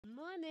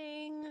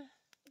morning.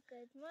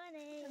 Good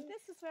morning. And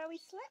this is where we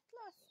slept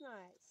last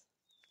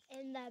night.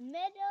 In the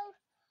middle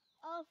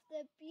of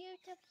the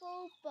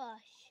beautiful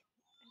bush.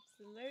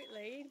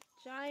 Absolutely.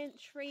 Giant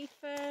tree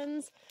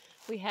ferns.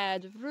 We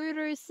had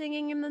ruru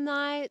singing in the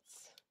night.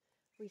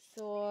 We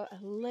saw a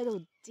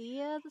little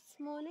deer this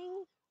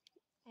morning.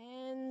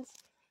 And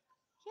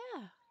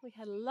yeah, we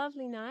had a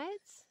lovely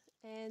night.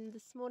 And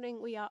this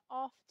morning we are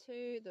off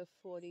to the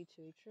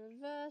 42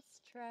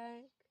 Traverse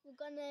Track. We're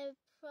going to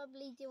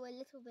probably do a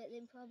little bit,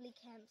 then probably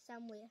camp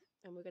somewhere.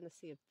 And we're going to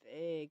see a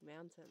big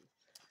mountain.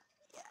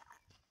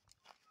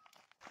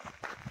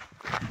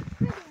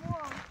 Pretty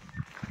warm.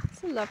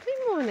 It's a lovely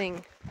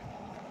morning.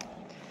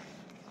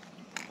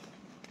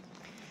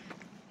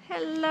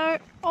 Hello,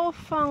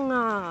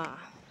 Ōwhango.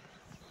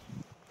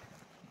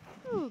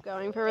 Ooh,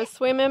 going for a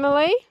swim,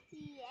 Emily?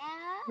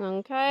 Yeah.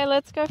 Okay,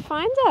 let's go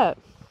find it.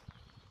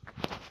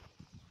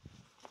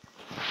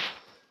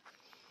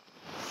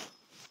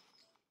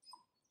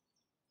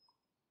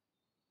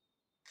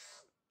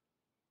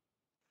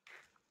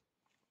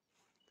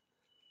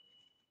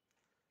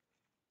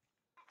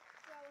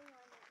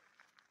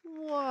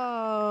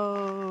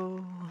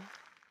 Whoa.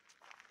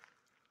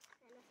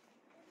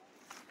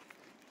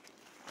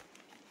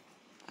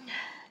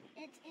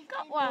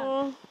 Got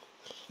one.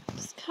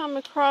 Just come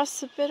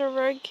across a bit of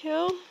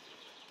roadkill.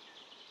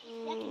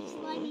 Yucky,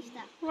 slimy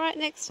stuff. Right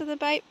next to the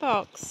bait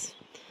box.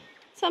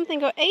 Something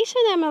got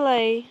eaten,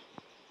 Emily.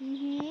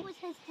 What was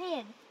his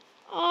head?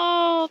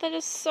 Oh, that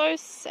is so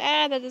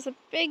sad. That is a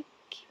big,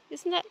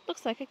 isn't that,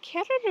 looks like a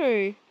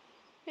caribou.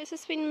 It's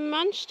just been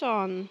munched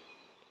on.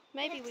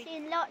 Maybe We've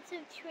seen lots of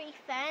tree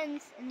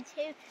ferns and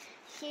 2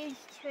 huge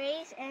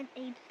trees and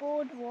a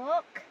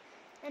boardwalk.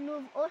 And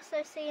we've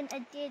also seen a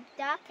dead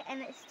duck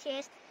and its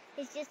chest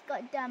has just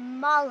got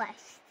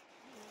demolished.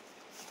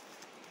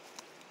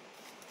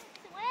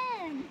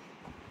 Swim!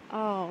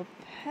 Oh,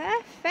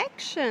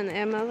 perfection,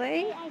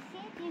 Emily. See, I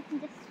said you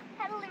can just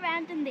paddle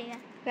around in there.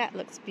 That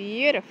looks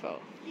beautiful.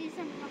 There's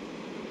some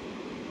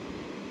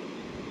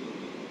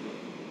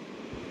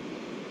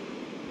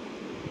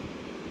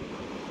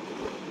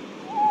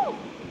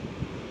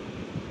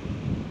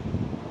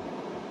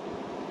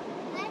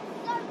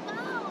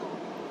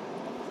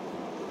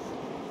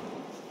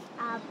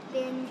I've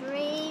been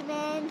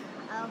dreaming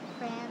of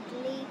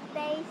friendly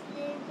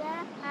faces.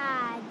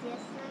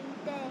 Just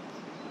someday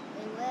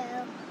we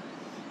will.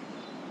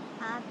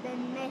 I've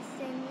been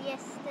missing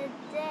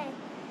yesterday,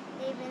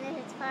 even if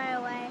it's far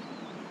away.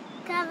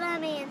 Cover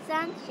me in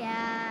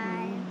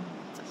sunshine.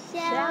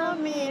 Show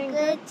me a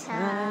good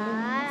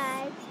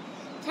time.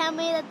 Tell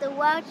me that the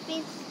world's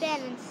been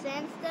spinning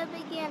since the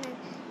beginning,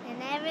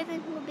 and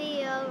everything will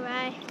be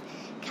alright.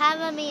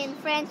 Cover me in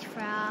French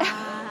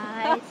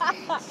fries.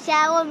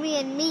 Shower me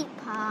in meat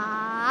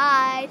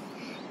pies.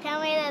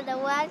 Tell me that the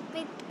world's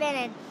been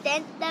spinning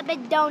since the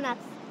big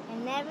donuts,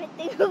 and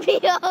everything will be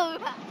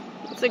alright.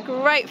 It's a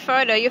great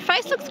photo. Your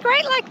face looks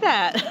great like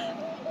that.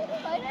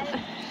 Photo? Let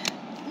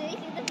me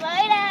see the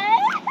photo.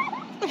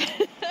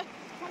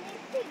 Can you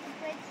see the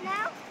bridge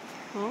now?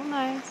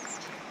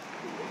 Almost.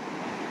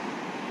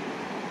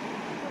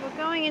 So we're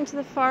going into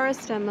the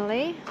forest,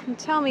 Emily. And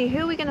tell me,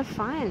 who are we going to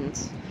find?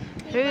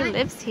 Who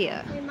lives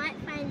here? We might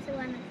find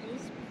one of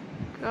these.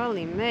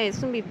 Golly me, it's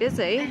going to be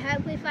busy. I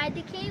hope we find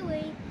the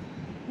kiwi.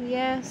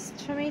 Yes,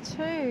 to me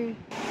too.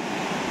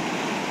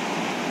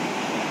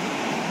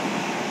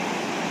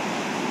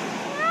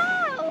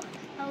 Wow!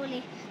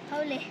 Holy,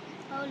 holy,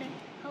 holy,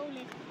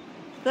 holy.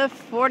 The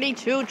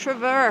 42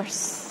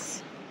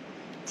 Traverse.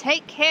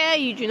 Take care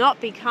you do not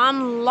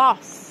become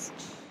lost.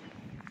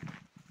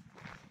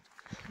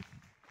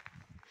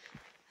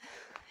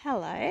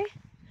 Hello.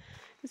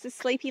 Is this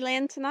Sleepy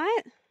Land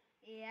tonight?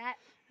 Yeah.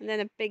 And then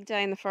a big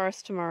day in the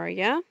forest tomorrow,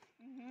 yeah?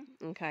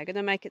 Okay,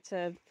 gonna make it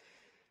to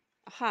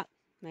a hut,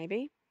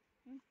 maybe?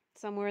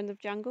 Somewhere in the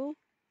jungle?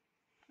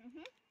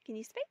 Can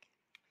you speak?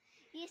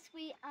 Yes,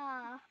 we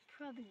are,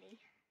 probably.